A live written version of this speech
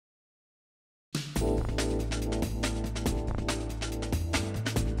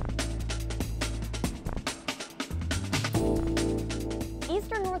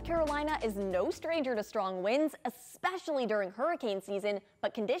North Carolina is no stranger to strong winds, especially during hurricane season,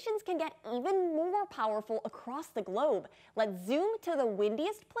 but conditions can get even more powerful across the globe. Let's zoom to the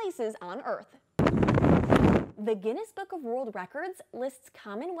windiest places on Earth. The Guinness Book of World Records lists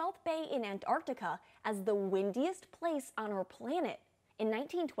Commonwealth Bay in Antarctica as the windiest place on our planet. In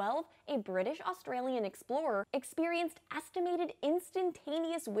 1912, a British-Australian explorer experienced estimated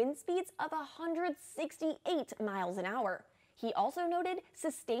instantaneous wind speeds of 168 miles an hour. He also noted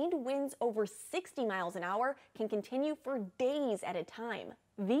sustained winds over 60 miles an hour can continue for days at a time.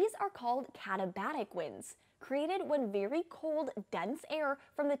 These are called katabatic winds, created when very cold, dense air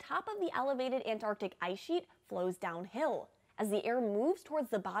from the top of the elevated Antarctic ice sheet flows downhill. As the air moves towards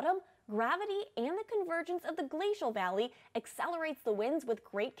the bottom, gravity and the convergence of the glacial valley accelerates the winds with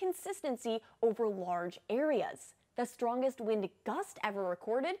great consistency over large areas. The strongest wind gust ever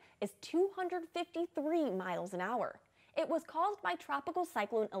recorded is 253 miles an hour. It was caused by Tropical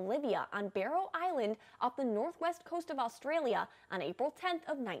Cyclone Olivia on Barrow Island off the northwest coast of Australia on April 10th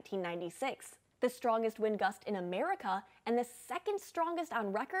of 1996. The strongest wind gust in America and the second strongest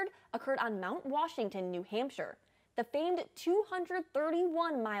on record occurred on Mount Washington, New Hampshire. The famed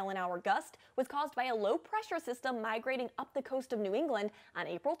 231-mile-an-hour gust was caused by a low-pressure system migrating up the coast of New England on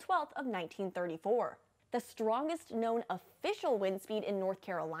April 12th of 1934. The strongest known official wind speed in North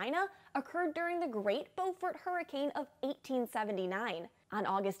Carolina occurred during the Great Beaufort Hurricane of 1879. On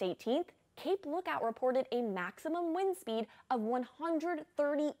August 18th, Cape Lookout reported a maximum wind speed of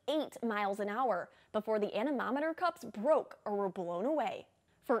 138 miles an hour before the anemometer cups broke or were blown away.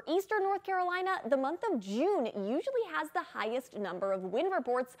 For eastern North Carolina, the month of June usually has the highest number of wind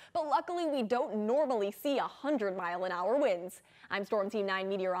reports, but luckily we don't normally see 100-mile-an-hour winds. I'm Storm Team 9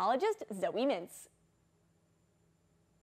 meteorologist Zoe Mintz.